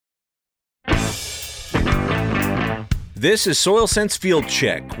This is Soil Sense Field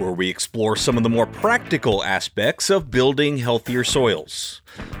Check, where we explore some of the more practical aspects of building healthier soils.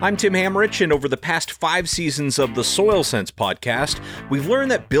 I'm Tim Hammerich, and over the past 5 seasons of the Soil Sense podcast, we've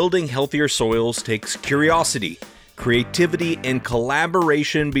learned that building healthier soils takes curiosity, creativity, and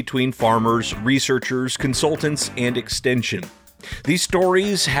collaboration between farmers, researchers, consultants, and extension. These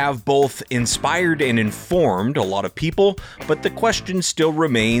stories have both inspired and informed a lot of people, but the question still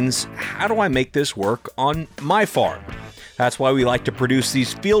remains, how do I make this work on my farm? That's why we like to produce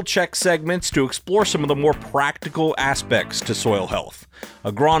these field check segments to explore some of the more practical aspects to soil health.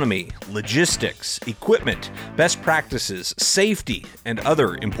 Agronomy, logistics, equipment, best practices, safety, and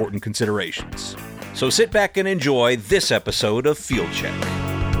other important considerations. So sit back and enjoy this episode of Field Check.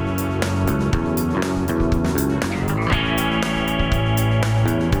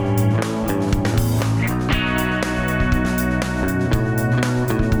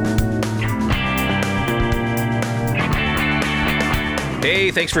 Hey,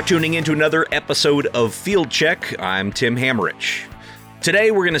 thanks for tuning in to another episode of Field Check. I'm Tim Hammerich.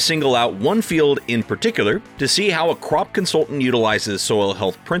 Today we're going to single out one field in particular to see how a crop consultant utilizes soil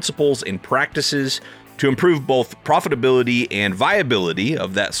health principles and practices to improve both profitability and viability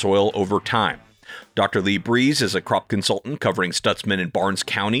of that soil over time. Dr. Lee Breeze is a crop consultant covering Stutsman and Barnes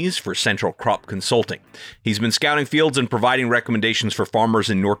counties for Central Crop Consulting. He's been scouting fields and providing recommendations for farmers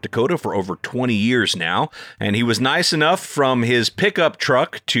in North Dakota for over 20 years now, and he was nice enough from his pickup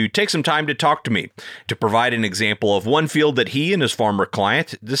truck to take some time to talk to me to provide an example of one field that he and his farmer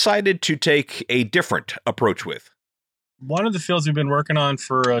client decided to take a different approach with. One of the fields we've been working on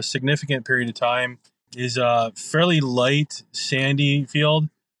for a significant period of time is a fairly light, sandy field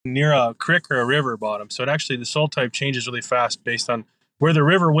near a creek or a river bottom. So the soil type changes really fast based on where the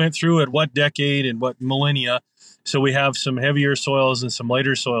river went through at what decade and what millennia. So we have some heavier soils and some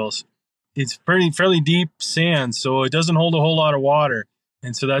lighter soils. It's fairly deep sand, so it doesn't hold a whole lot of water.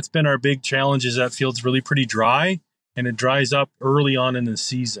 And so that's been our big challenge, is that field's really pretty dry and it dries up early on in the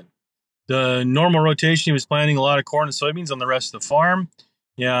season. The normal rotation, he was planting a lot of corn and soybeans on the rest of the farm.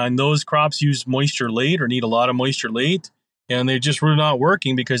 Yeah, and those crops use moisture late or need a lot of moisture late. And they just were not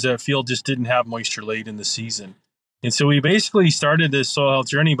working because that field just didn't have moisture late in the season. And so we basically started this soil health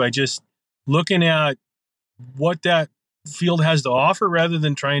journey by just looking at what that field has to offer rather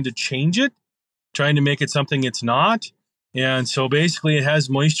than trying to change it, trying to make it something it's not. And so basically it has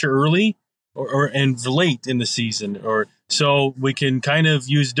moisture early and late in the season, or so we can kind of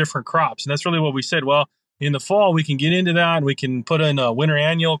use different crops. And that's really what we said. Well, in the fall, we can get into that and we can put in a winter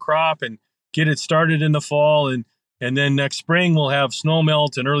annual crop and get it started in the fall. And then next spring, we'll have snow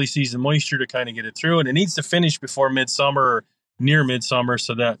melt and early season moisture to kind of get it through. And it needs to finish before midsummer or near midsummer,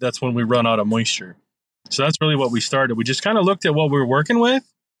 so that's when we run out of moisture. So that's really what we started. We just kind of looked at what we were working with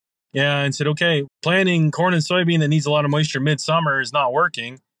and said, okay, planting corn and soybean that needs a lot of moisture midsummer is not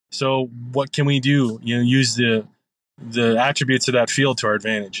working. So what can we do? Use the attributes of that field to our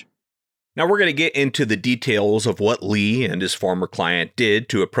advantage. Now we're going to get into the details of what Lee and his farmer client did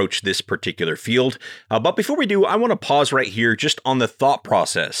to approach this particular field. But before we do, I want to pause right here just on the thought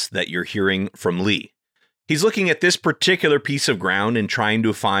process that you're hearing from Lee. He's looking at this particular piece of ground and trying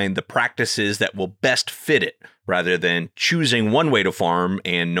to find the practices that will best fit it, rather than choosing one way to farm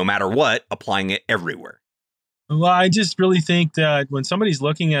and no matter what, applying it everywhere. Well, I just really think that when somebody's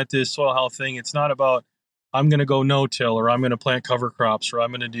looking at this soil health thing, it's not about, I'm going to go no-till, or I'm going to plant cover crops, or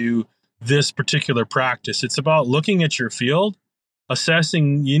I'm going to do this particular practice. It's about looking at your field,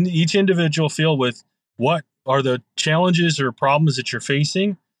 assessing each individual field with what are the challenges or problems that you're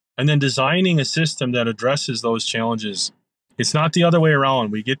facing, and then designing a system that addresses those challenges. It's not the other way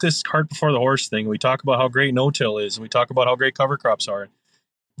around. We get this cart before the horse thing. We talk about how great no-till is, and we talk about how great cover crops are.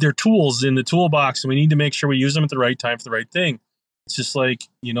 They're tools in the toolbox, and we need to make sure we use them at the right time for the right thing. It's just like,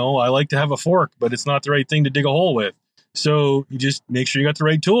 I like to have a fork, but it's not the right thing to dig a hole with. So you just make sure you got the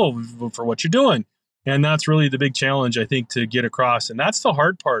right tool for what you're doing. And that's really the big challenge, I think, to get across. And that's the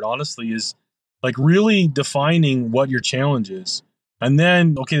hard part, honestly, is like really defining what your challenge is. And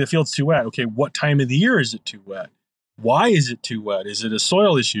then, okay, the field's too wet. Okay, what time of the year is it too wet? Why is it too wet? Is it a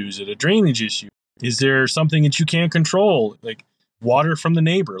soil issue? Is it a drainage issue? Is there something that you can't control, like water from the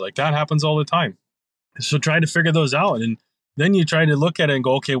neighbor? Like that happens all the time. So try to figure those out. And then you try to look at it and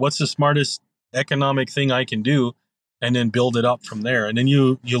go, okay, what's the smartest economic thing I can do? And then build it up from there. And then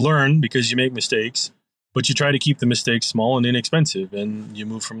you learn because you make mistakes, but you try to keep the mistakes small and inexpensive, and you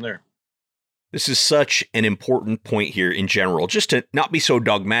move from there. This is such an important point here in general, just to not be so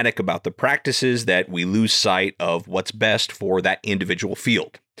dogmatic about the practices that we lose sight of what's best for that individual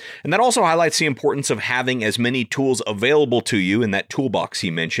field. And that also highlights the importance of having as many tools available to you in that toolbox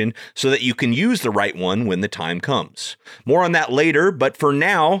he mentioned so that you can use the right one when the time comes. More on that later, but for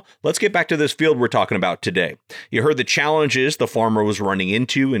now, let's get back to this field we're talking about today. You heard the challenges the farmer was running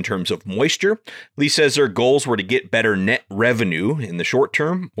into in terms of moisture. Lee says their goals were to get better net revenue in the short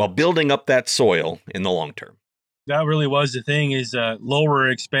term while building up that soil in the long term. That really was the thing, is lower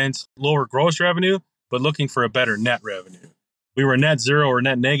expense, lower gross revenue, but looking for a better net revenue. We were net zero or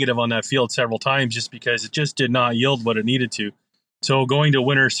net negative on that field several times just because it just did not yield what it needed to. So going to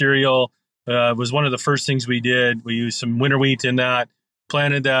winter cereal was one of the first things we did. We used some winter wheat in that,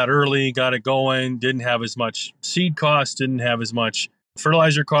 planted that early, got it going, didn't have as much seed cost, didn't have as much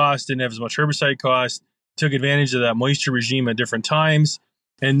fertilizer cost, didn't have as much herbicide cost, took advantage of that moisture regime at different times.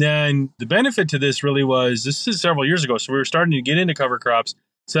 And then the benefit to this really was, this is several years ago, so we were starting to get into cover crops.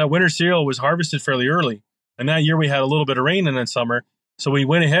 So that winter cereal was harvested fairly early. And that year we had a little bit of rain in that summer. So we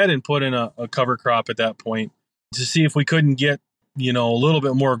went ahead and put in a cover crop at that point to see if we couldn't get, a little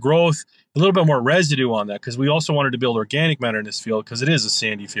bit more growth, a little bit more residue on that, because we also wanted to build organic matter in this field because it is a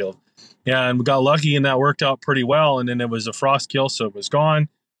sandy field. Yeah, and we got lucky and that worked out pretty well. And then it was a frost kill, so it was gone.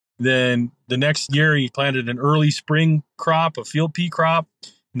 Then the next year he planted an early spring crop, a field pea crop,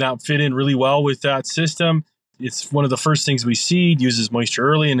 and that fit in really well with that system. It's one of the first things we seed, uses moisture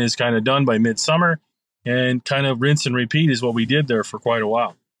early, and is kind of done by midsummer. And kind of rinse and repeat is what we did there for quite a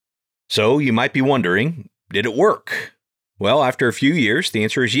while. So you might be wondering, did it work? Well, after a few years, the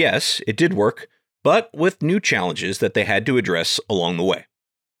answer is yes, it did work, but with new challenges that they had to address along the way.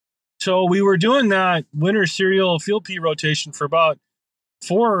 So we were doing that winter cereal field pea rotation for about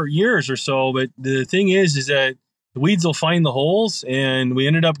 4 years or so. But the thing is that the weeds will find the holes, and we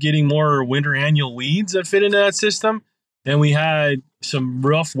ended up getting more winter annual weeds that fit into that system. And we had some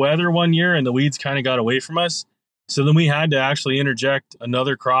rough weather one year and the weeds kind of got away from us. So then we had to actually interject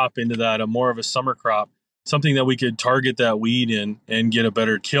another crop into that, more of a summer crop, something that we could target that weed in and get a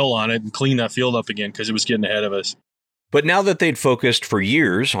better kill on it and clean that field up again because it was getting ahead of us. But now that they'd focused for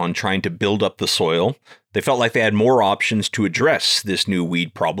years on trying to build up the soil, they felt like they had more options to address this new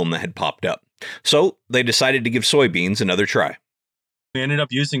weed problem that had popped up. So they decided to give soybeans another try. We ended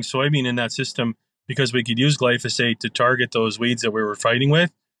up using soybean in that system because we could use glyphosate to target those weeds that we were fighting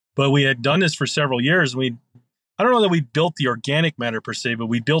with. But we had done this for several years. I don't know that we built the organic matter per se, but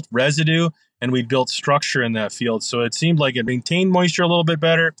we built residue and we built structure in that field. So it seemed like it maintained moisture a little bit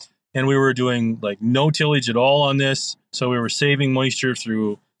better. And we were doing like no tillage at all on this. So we were saving moisture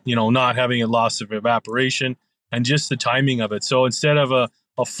through, not having a loss of evaporation and just the timing of it. So instead of a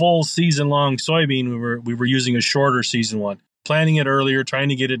full season long soybean, we were using a shorter season one, planting it earlier, trying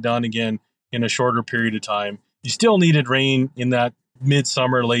to get it done again in a shorter period of time. You still needed rain in that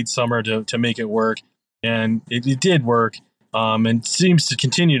midsummer, late summer to make it work. And it did work and seems to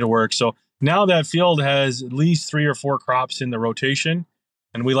continue to work. So now that field has at least 3 or 4 crops in the rotation.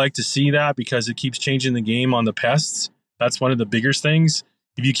 And we like to see that because it keeps changing the game on the pests. That's one of the biggest things.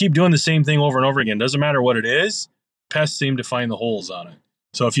 If you keep doing the same thing over and over again, doesn't matter what it is, pests seem to find the holes on it.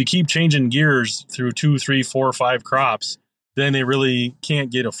 So if you keep changing gears through 2, 3, 4, 5 crops, then they really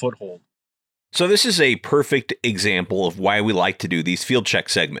can't get a foothold. So this is a perfect example of why we like to do these field check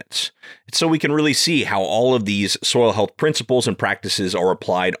segments. It's so we can really see how all of these soil health principles and practices are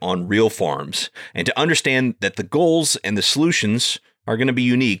applied on real farms, and to understand that the goals and the solutions are going to be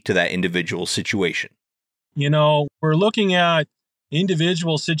unique to that individual situation. We're looking at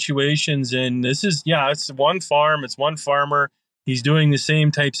individual situations, and this is, it's one farm, it's one farmer. He's doing the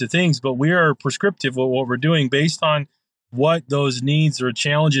same types of things, but we are prescriptive with what we're doing based on what those needs or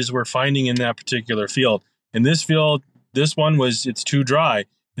challenges we're finding in that particular field. In this field, it's too dry.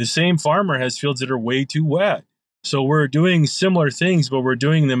 The same farmer has fields that are way too wet. So we're doing similar things, but we're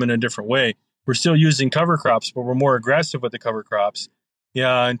doing them in a different way. We're still using cover crops, but we're more aggressive with the cover crops.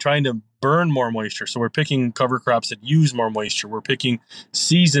 And trying to burn more moisture. So we're picking cover crops that use more moisture. We're picking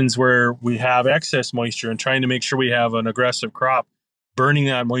seasons where we have excess moisture and trying to make sure we have an aggressive crop, burning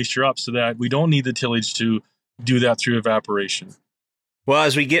that moisture up so that we don't need the tillage to do that through evaporation. Well,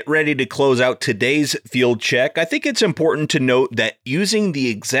 as we get ready to close out today's field check, I think it's important to note that using the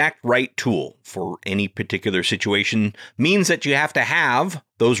exact right tool for any particular situation means that you have to have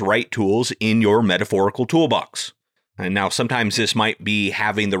those right tools in your metaphorical toolbox. And now sometimes this might be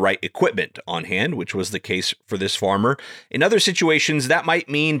having the right equipment on hand, which was the case for this farmer. In other situations, that might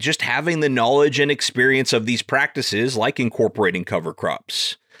mean just having the knowledge and experience of these practices, like incorporating cover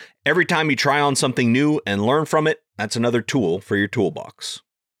crops. Every time you try on something new and learn from it, that's another tool for your toolbox.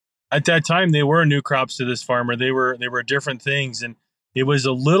 At that time, they were new crops to this farmer. They were different things. And it was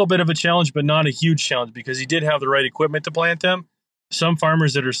a little bit of a challenge, but not a huge challenge because he did have the right equipment to plant them. some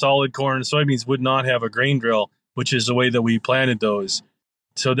farmers that are solid corn and soybeans would not have a grain drill, which is the way that we planted those.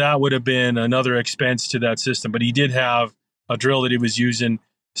 So that would have been another expense to that system. But he did have a drill that he was using,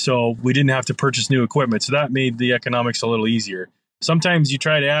 so we didn't have to purchase new equipment. So that made the economics a little easier. Sometimes you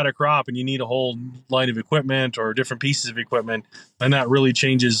try to add a crop and you need a whole line of equipment or different pieces of equipment, and that really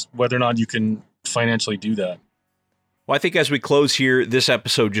changes whether or not you can financially do that. Well, I think as we close here, this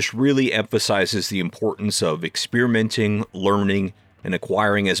episode just really emphasizes the importance of experimenting, learning, and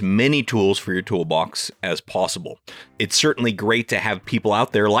acquiring as many tools for your toolbox as possible. It's certainly great to have people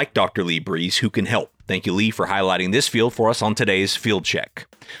out there like Dr. Lee Breeze who can help. Thank you, Lee, for highlighting this field for us on today's Field Check.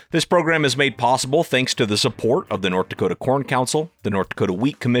 This program is made possible thanks to the support of the North Dakota Corn Council, the North Dakota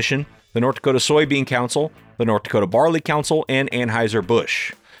Wheat Commission, the North Dakota Soybean Council, the North Dakota Barley Council, and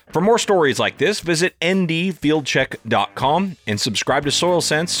Anheuser-Busch. For more stories like this, visit ndfieldcheck.com and subscribe to Soil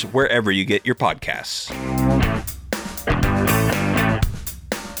Sense wherever you get your podcasts.